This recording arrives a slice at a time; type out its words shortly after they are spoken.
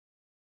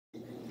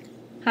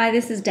Hi,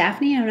 this is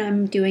Daphne and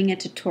I'm doing a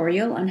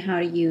tutorial on how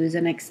to use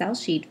an Excel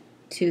sheet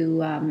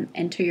to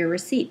enter your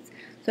receipts.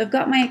 So I've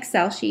got my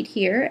Excel sheet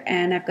here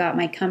and I've got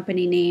my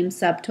company name,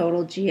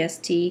 subtotal,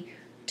 GST,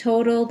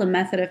 total, the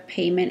method of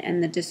payment,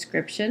 and the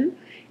description.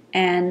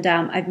 And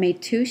I've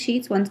made two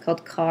sheets. One's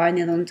called car and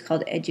the other one's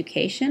called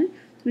education.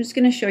 So I'm just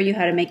going to show you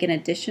how to make an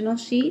additional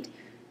sheet.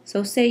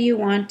 So say you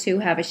want to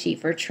have a sheet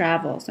for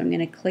travel. So I'm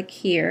going to click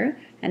here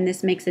and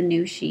this makes a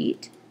new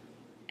sheet.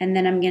 And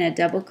then I'm going to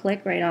double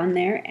click right on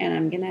there and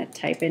I'm going to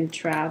type in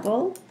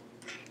travel.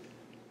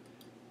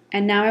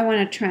 And now I want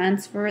to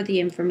transfer the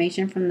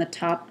information from the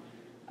top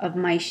of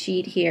my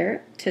sheet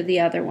here to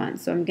the other one.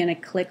 So I'm going to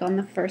click on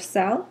the first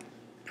cell,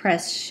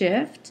 press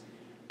shift,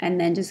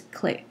 and then just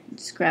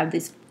grab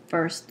this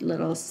first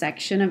little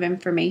section of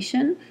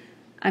information.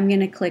 I'm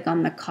going to click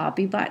on the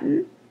copy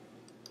button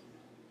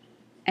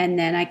and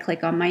then I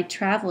click on my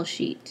travel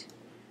sheet.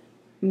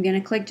 I'm going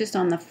to click just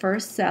on the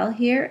first cell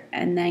here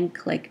and then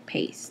click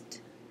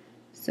paste.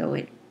 So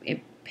it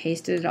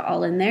pasted it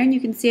all in there, and you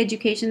can see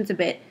education's a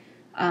bit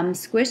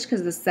squished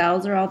because the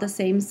cells are all the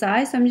same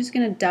size. So I'm just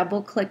going to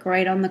double click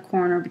right on the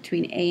corner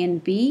between A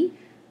and B,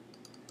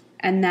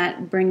 and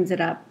that brings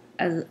it up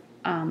as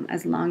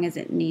long as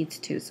it needs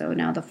to. So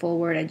now the full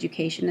word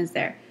education is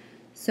there.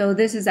 So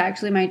this is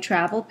actually my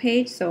travel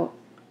page, so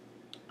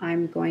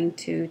I'm going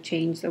to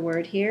change the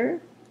word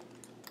here,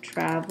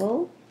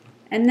 travel.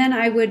 And then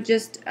I would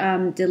just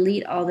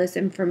delete all this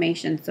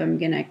information. So I'm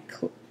going to,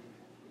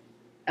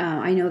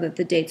 I know that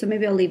the date, so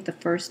maybe I'll leave the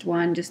first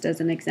one just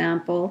as an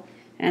example.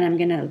 And I'm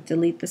going to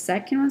delete the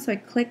second one. So I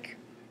click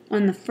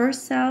on the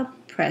first cell,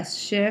 press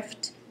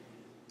shift,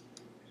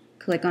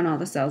 click on all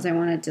the cells I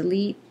want to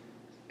delete.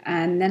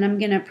 And then I'm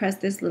going to press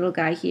this little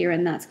guy here,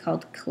 and that's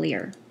called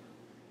clear.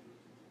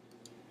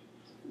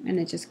 And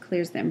it just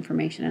clears the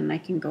information, and I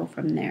can go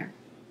from there.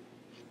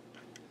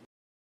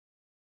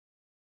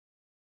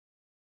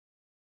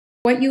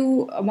 What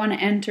you want to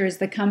enter is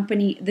the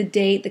company, the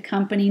date, the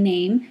company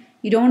name.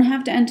 You don't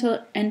have to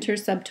enter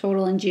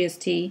subtotal and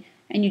GST,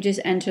 and you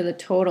just enter the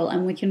total,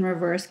 and we can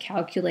reverse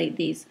calculate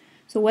these.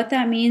 So what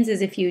that means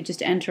is if you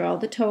just enter all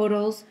the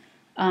totals,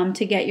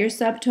 to get your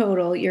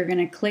subtotal, you're going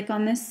to click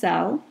on this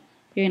cell.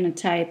 You're going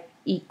to type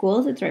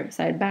equals, it's right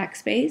beside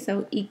backspace,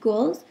 so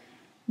equals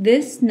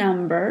this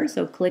number,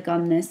 so click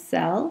on this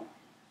cell,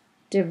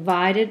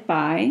 divided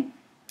by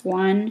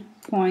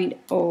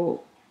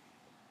 1.05.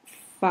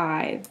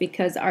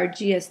 because our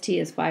GST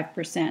is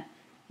 5%.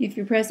 If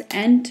you press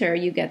enter,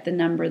 you get the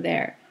number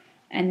there.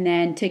 And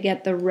then to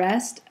get the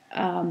rest,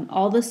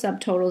 all the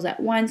subtotals at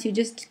once, you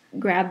just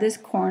grab this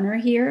corner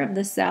here of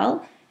the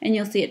cell and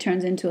you'll see it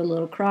turns into a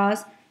little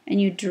cross,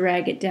 and you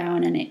drag it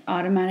down and it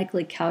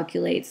automatically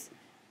calculates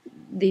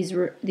these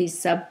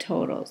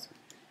subtotals.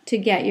 To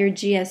get your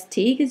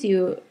GST, because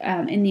you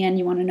in the end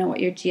you want to know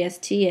what your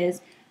GST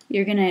is,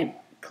 you're going to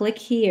click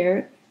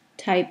here,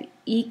 type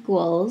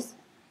equals,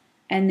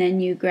 and then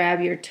you grab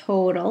your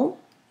total,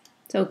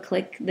 so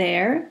click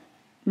there,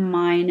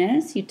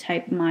 minus, you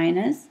type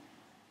minus,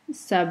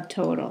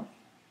 subtotal,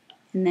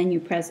 and then you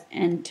press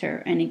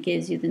enter, and it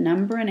gives you the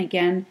number. And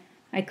again,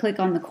 I click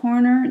on the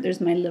corner, there's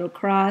my little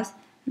cross,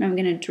 and I'm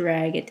going to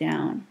drag it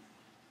down.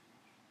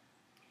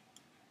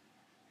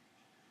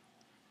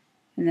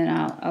 And then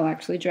I'll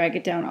actually drag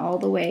it down all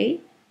the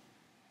way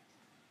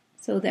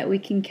so that we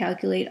can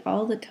calculate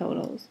all the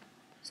totals.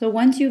 So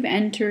once you've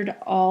entered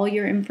all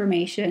your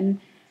information,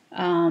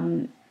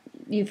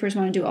 you first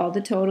want to do all the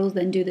totals,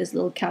 then do this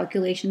little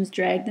calculations,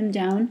 drag them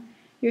down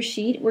your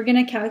sheet. We're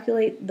going to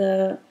calculate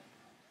the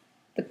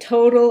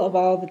total of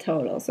all the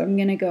totals. So I'm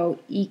going to go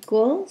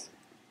equals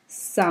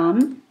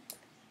sum,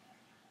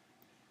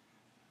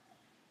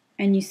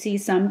 and you see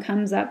sum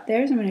comes up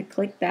there, so I'm going to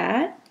click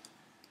that,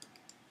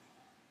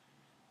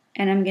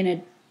 and I'm going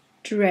to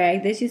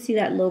drag this. You see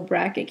that little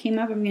bracket came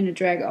up? I'm going to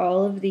drag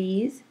all of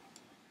these,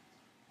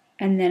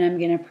 and then I'm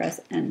going to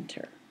press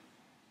enter.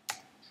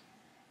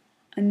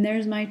 And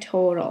there's my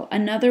total.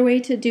 Another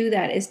way to do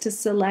that is to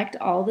select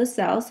all the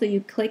cells. So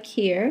you click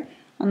here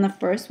on the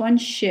first one,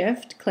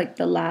 shift, click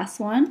the last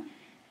one,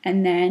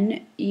 and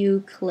then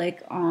you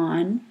click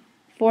on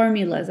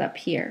formulas up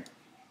here.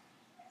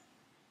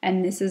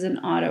 And this is an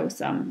auto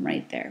sum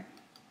right there.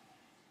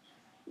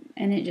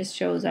 And it just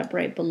shows up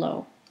right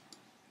below.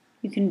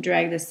 You can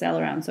drag the cell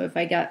around. So if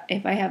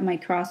I have my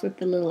cross with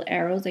the little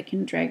arrows, I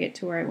can drag it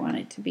to where I want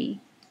it to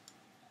be.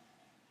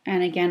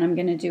 And again, I'm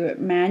going to do it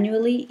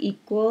manually,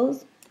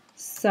 equals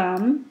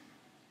sum.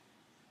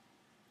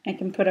 I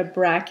can put a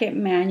bracket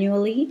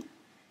manually,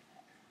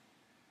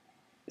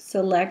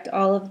 select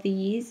all of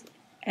these,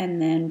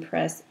 and then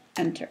press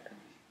enter.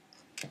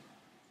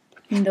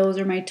 And those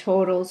are my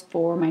totals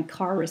for my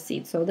car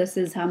receipt. So this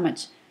is how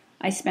much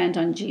I spent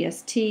on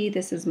GST.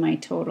 This is my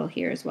total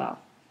here as well.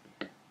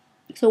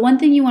 So one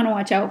thing you want to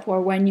watch out for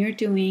when you're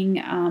doing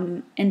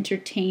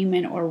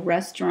entertainment or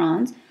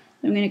restaurants,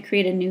 I'm going to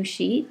create a new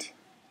sheet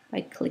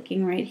by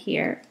clicking right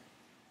here.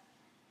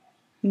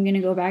 I'm going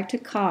to go back to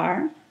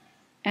car,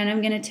 and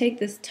I'm going to take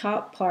this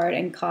top part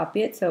and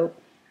copy it. So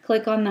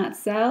click on that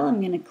cell.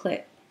 I'm going to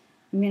click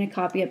I'm going to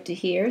copy up to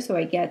here so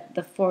I get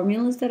the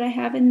formulas that I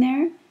have in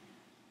there.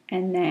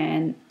 And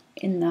then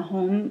in the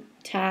Home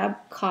tab,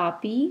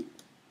 copy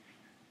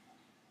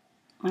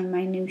on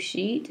my new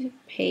sheet,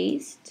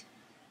 paste.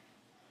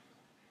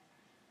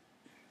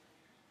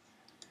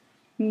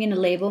 I'm going to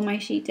label my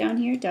sheet down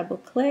here, double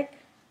click.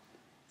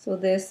 So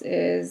this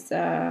is,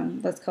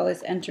 let's call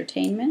this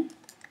entertainment.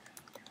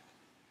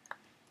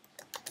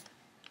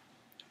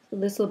 So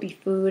this will be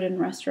food and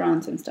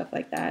restaurants and stuff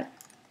like that.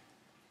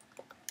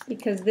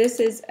 Because this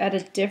is at a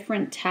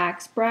different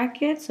tax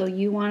bracket, so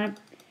you want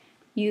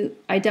to,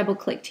 I double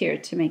clicked here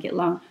to make it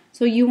long.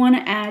 So you want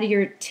to add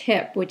your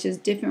tip, which is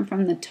different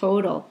from the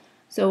total.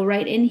 So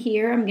right in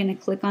here, I'm going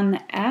to click on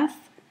the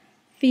F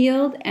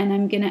field and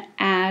I'm going to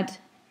add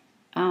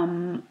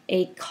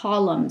a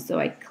column. So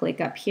I click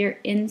up here,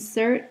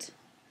 insert,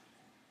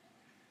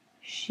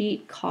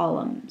 sheet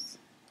columns.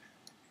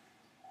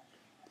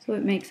 So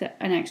it makes an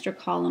extra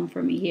column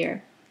for me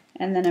here.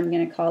 And then I'm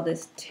going to call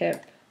this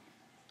tip.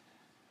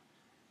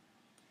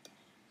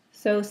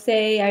 So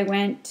say I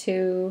went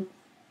to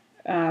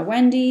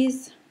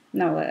Wendy's,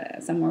 no,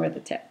 somewhere with a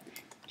tip.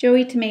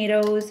 Joey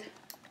Tomatoes.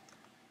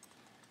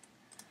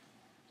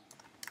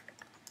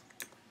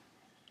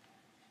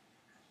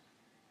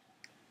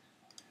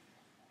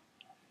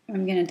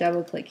 I'm going to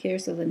double click here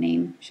so the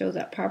name shows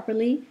up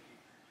properly.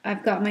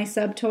 I've got my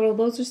subtotal.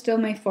 Those are still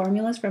my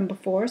formulas from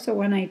before. So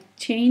when I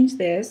change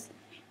this,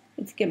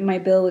 my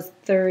bill was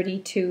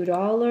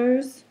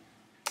 $32.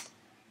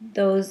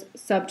 Those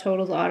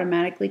subtotals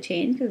automatically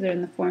change because they're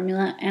in the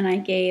formula, and I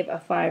gave a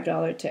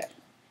 $5 tip.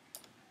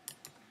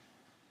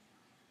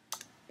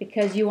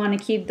 Because you want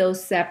to keep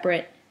those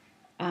separate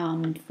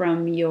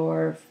from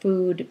your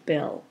food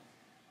bill.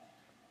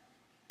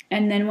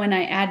 And then when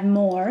I add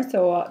more,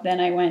 so then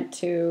I went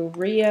to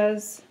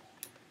Ria's,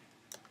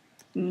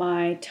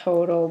 my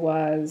total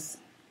was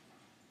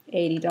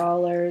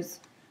 $80.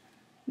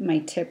 My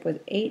tip was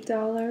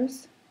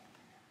 $8.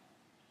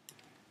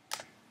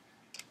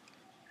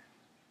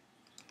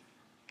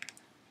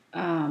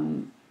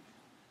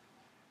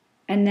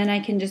 And then I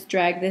can just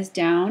drag this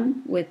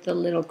down with the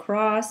little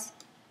cross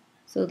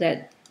so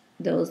that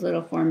those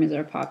little formulas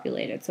are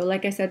populated. So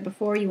like I said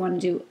before, you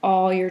want to do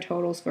all your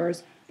totals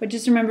first, but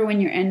just remember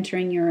when you're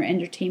entering your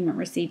entertainment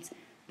receipts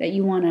that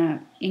you want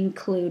to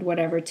include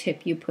whatever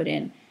tip you put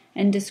in.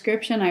 And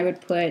description, I would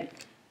put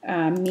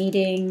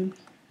meeting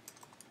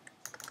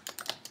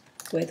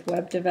with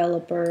web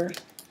developer,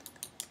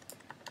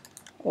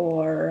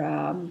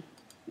 or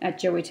at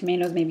Joey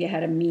Tomatoes, maybe I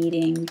had a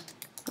meeting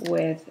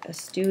with a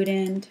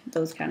student,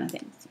 those kind of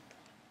things,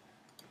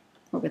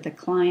 or with a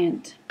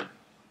client.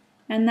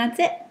 And that's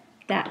it.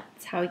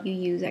 That's how you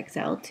use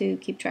Excel to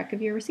keep track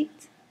of your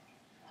receipts.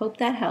 Hope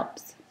that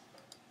helps.